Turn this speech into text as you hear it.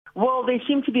Well, there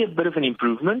seemed to be a bit of an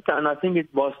improvement, and I think it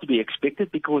was to be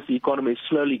expected because the economy is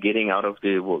slowly getting out of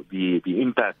the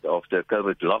impact of the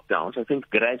COVID lockdowns. I think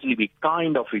gradually we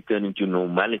kind of returning to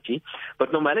normality,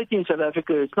 but normality in South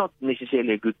Africa is not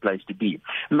necessarily a good place to be.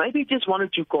 Maybe just one or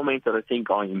two comments that I think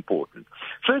are important.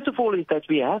 First of all is that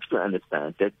we have to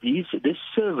understand that this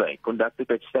survey conducted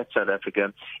by Stats South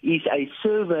Africa is a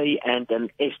survey and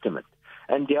an estimate.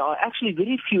 And there are actually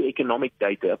very few economic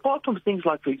data. Apart from things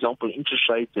like, for example, interest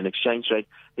rates and exchange rate,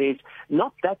 there's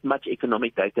not that much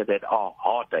economic data that are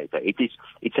hard data.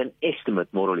 It's an estimate,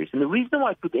 more or less. And the reason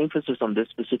why I put emphasis on this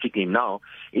specifically now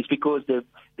is because this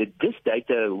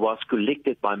data was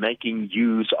collected by making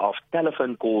use of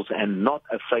telephone calls and not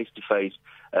a face-to-face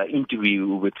interview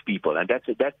with people. And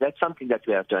that's something that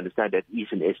we have to understand, that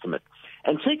is an estimate.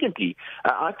 And secondly,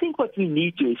 I think what we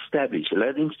need to establish,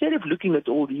 instead of looking at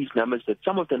all these numbers, that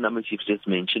some of the numbers you've just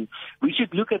mentioned, we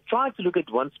should try to look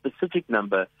at one specific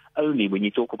number only when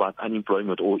you talk about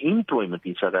unemployment or employment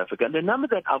in South Africa. And the number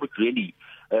that I would really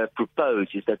propose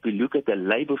is that we look at the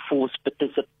labor force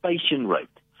participation rate.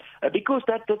 Because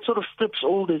that sort of strips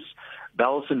all this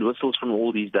bells and whistles from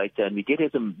all these data, and we get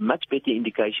a much better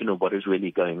indication of what is really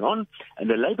going on.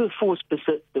 And the labor force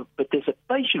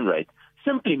participation rate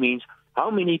simply means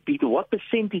how many people, what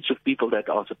percentage of people that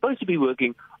are supposed to be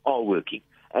working are working.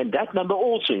 And that number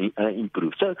also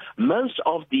improved. So most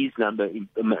of these numbers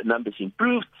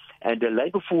improved, and the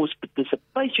labor force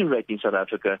participation rate in South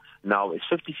Africa now is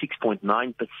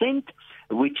 56.9%,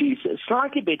 which is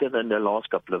slightly better than the last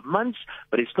couple of months,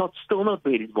 but it's still not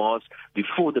where it was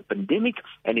before the pandemic,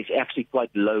 and it's actually quite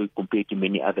low compared to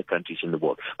many other countries in the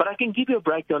world. But I can give you a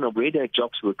breakdown of where the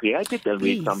jobs were created and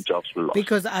where some jobs were lost.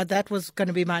 Because that was going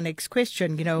to be my next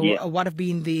question. What have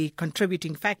been the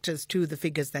contributing factors to the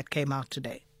figures that came out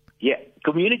today? Yeah,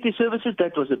 community services,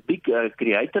 that was a big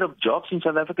creator of jobs in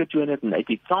South Africa,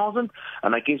 280,000.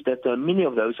 And I guess that many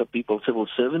of those are people, civil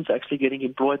servants, actually getting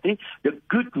employed there. The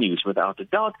good news, without a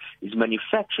doubt, is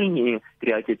manufacturing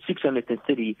created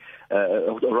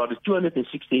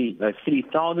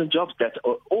 263,000 jobs. That's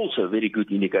also a very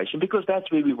good indication, because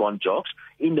that's where we want jobs,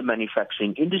 in the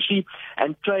manufacturing industry.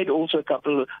 And trade also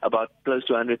about close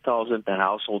to 100,000, and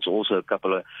households also a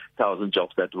couple of thousand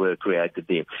jobs that were created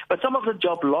there. But some of the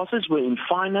job losses were in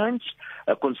finance,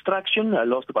 construction. I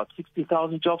lost about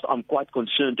 60,000 jobs. I'm quite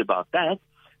concerned about that.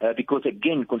 Because,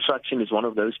 again, construction is one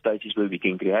of those places where we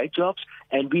can create jobs,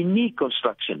 and we need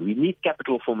construction. We need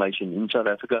capital formation in South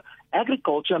Africa.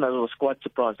 Agriculture, and I was quite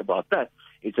surprised about that,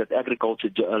 is that agriculture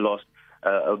lost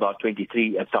about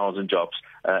 23,000 jobs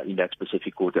in that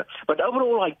specific quarter. But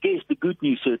overall, I guess the good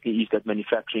news certainly is that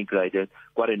manufacturing created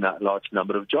quite a large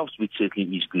number of jobs, which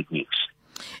certainly is good news.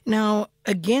 Now,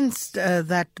 against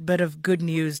that bit of good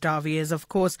news, Dawie, is, of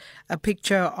course, a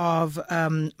picture of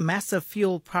massive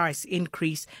fuel price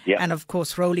increase and, of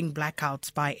course, rolling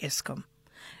blackouts by Eskom.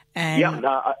 And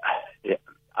I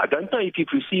don't know if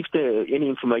you've received any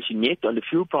information yet on the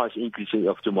fuel price increase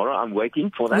of tomorrow. I'm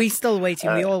waiting for that. We're still waiting.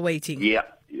 We're all waiting. Yeah.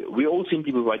 We all seem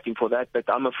to be waiting for that, but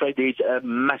I'm afraid there's a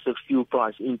massive fuel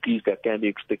price increase that can be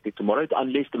expected tomorrow,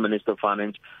 unless the Minister of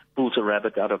Finance pulls a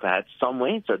rabbit out of a hat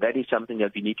somewhere. So that is something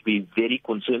that we need to be very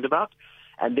concerned about.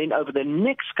 And then over the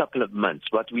next couple of months,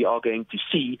 what we are going to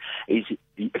see is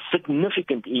a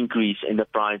significant increase in the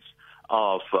price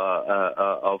of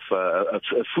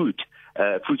food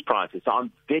prices. So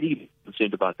I'm very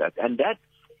concerned about that. And that,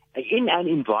 in an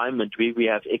environment where we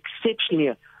have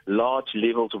exceptionally high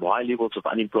levels of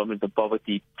unemployment and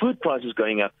poverty, food prices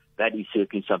going up, that is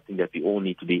certainly something that we all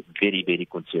need to be very, very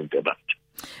concerned about.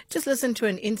 Just listen to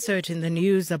an insert in the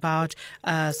news about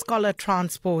scholar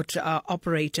transport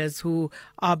operators who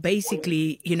are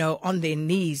basically, on their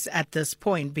knees at this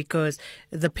point, because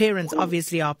the parents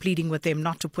obviously are pleading with them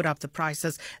not to put up the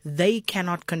prices. They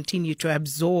cannot continue to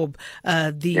absorb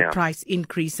the price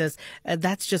increases.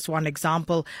 That's just one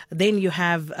example. Then you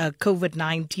have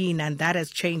COVID-19, and that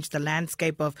has changed the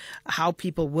landscape of how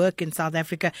people work in South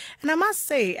Africa. And I must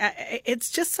say, it's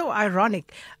just so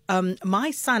ironic.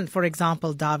 My son, for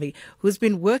example, Dawie, who's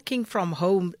been working from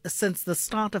home since the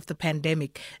start of the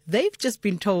pandemic, they've just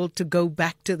been told to go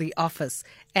back to the office.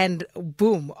 And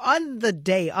boom, on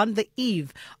the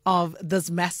eve of this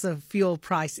massive fuel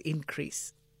price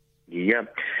increase. Yeah.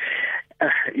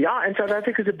 And South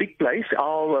Africa is a big place.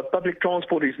 Our public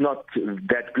transport is not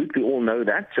that good. We all know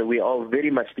that. So we are very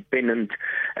much dependent,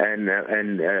 and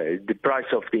the price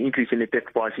of the increase in the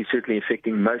petrol price is certainly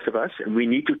affecting most of us. And we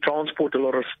need to transport a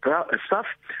lot of stuff.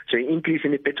 So an increase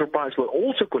in the petrol price will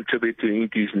also contribute to an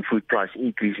increase in food price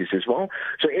increases as well.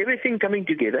 So everything coming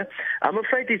together, I'm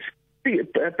afraid it's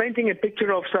painting a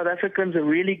picture of South Africans are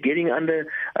really coming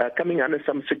under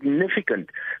some significant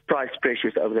price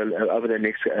pressures over the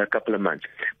next couple of months.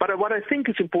 But what I think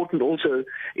is important also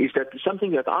is that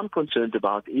something that I'm concerned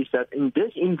about is that in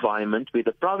this environment where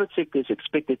the private sector is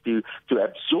expected to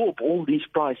absorb all these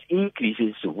price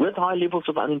increases with high levels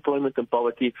of unemployment and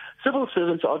poverty, civil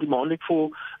servants are demanding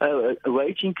for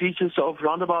wage increases of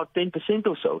around about 10%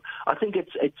 or so. I think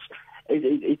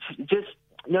it's just.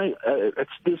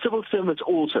 The civil servants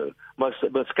also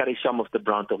must carry some of the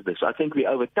brunt of this. I think we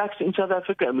overtaxed in South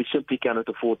Africa, and we simply cannot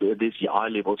afford these high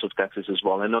levels of taxes as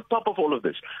well. And on top of all of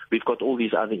this, we've got all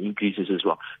these other increases as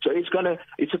well. So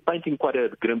it's painting quite a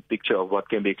grim picture of what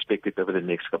can be expected over the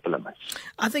next couple of months.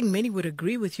 I think many would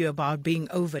agree with you about being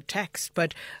overtaxed,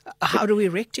 but how do we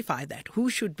rectify that?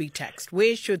 Who should be taxed?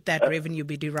 Where should that revenue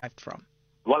be derived from?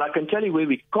 Well, I can tell you where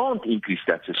we can't increase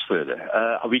taxes further.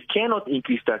 We cannot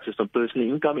increase taxes on personal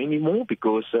income anymore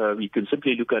because we can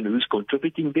simply look at who's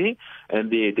contributing there, and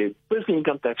the personal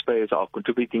income taxpayers are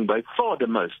contributing by far the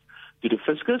most to the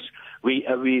fiscus.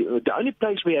 The only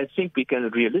place where I think we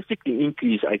can realistically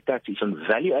increase a tax is on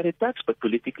value-added tax, but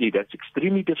politically that's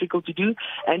extremely difficult to do.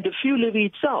 And the fuel levy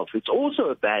itself, it's also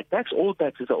a bad tax. All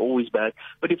taxes are always bad,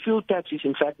 but the fuel tax is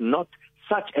in fact not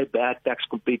such a bad tax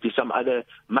compared to some other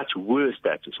much worse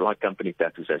taxes, like company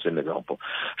taxes as an example.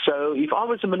 So if I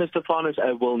was the Minister of Finance,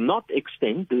 I will not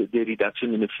extend the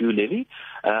reduction in the fuel levy.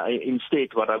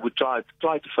 Instead, what I would try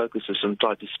to focus is on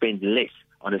try to spend less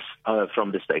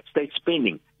from the state. State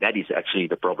spending, that is actually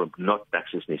the problem, not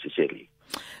taxes necessarily.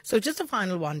 So just a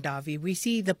final one, Dawie. We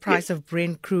see the price of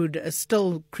Brent crude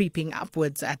still creeping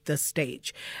upwards at this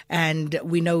stage. And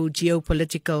we know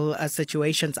geopolitical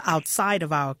situations outside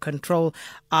of our control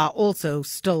are also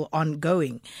still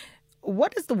ongoing.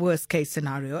 What is the worst case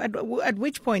scenario? At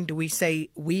which point do we say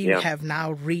we have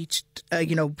now reached,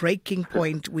 breaking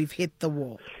point, we've hit the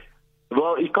wall?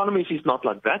 Well, economies is not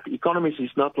like that. Economies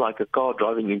is not like a car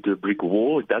driving into a brick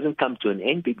wall. It doesn't come to an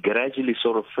end. It gradually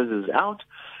sort of fizzles out.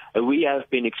 We have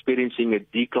been experiencing a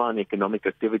decline in economic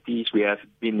activities. We have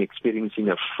been experiencing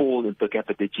a fall in per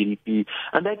capita GDP,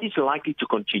 and that is likely to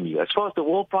continue. As far as the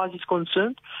oil price is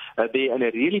concerned, they're in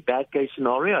a really bad case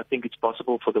scenario. I think it's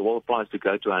possible for the oil price to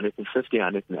go to $150,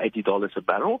 $180 a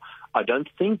barrel. I don't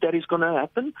think that is going to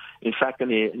happen. In fact, in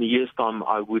a year's time,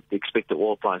 I would expect the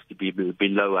oil price to be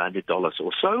below $100 or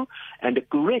so. And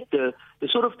the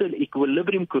sort of the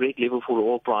equilibrium correct level for the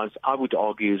oil price, I would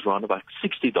argue, is around about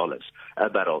 $60 a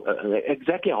barrel.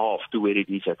 Exactly half to where it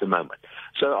is at the moment.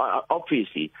 So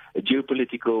obviously,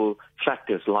 geopolitical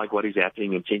factors like what is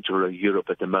happening in Central Europe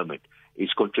at the moment is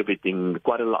contributing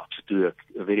quite a lot to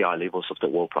very high levels of the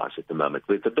oil price at the moment.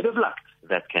 With a bit of luck,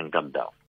 that can come down.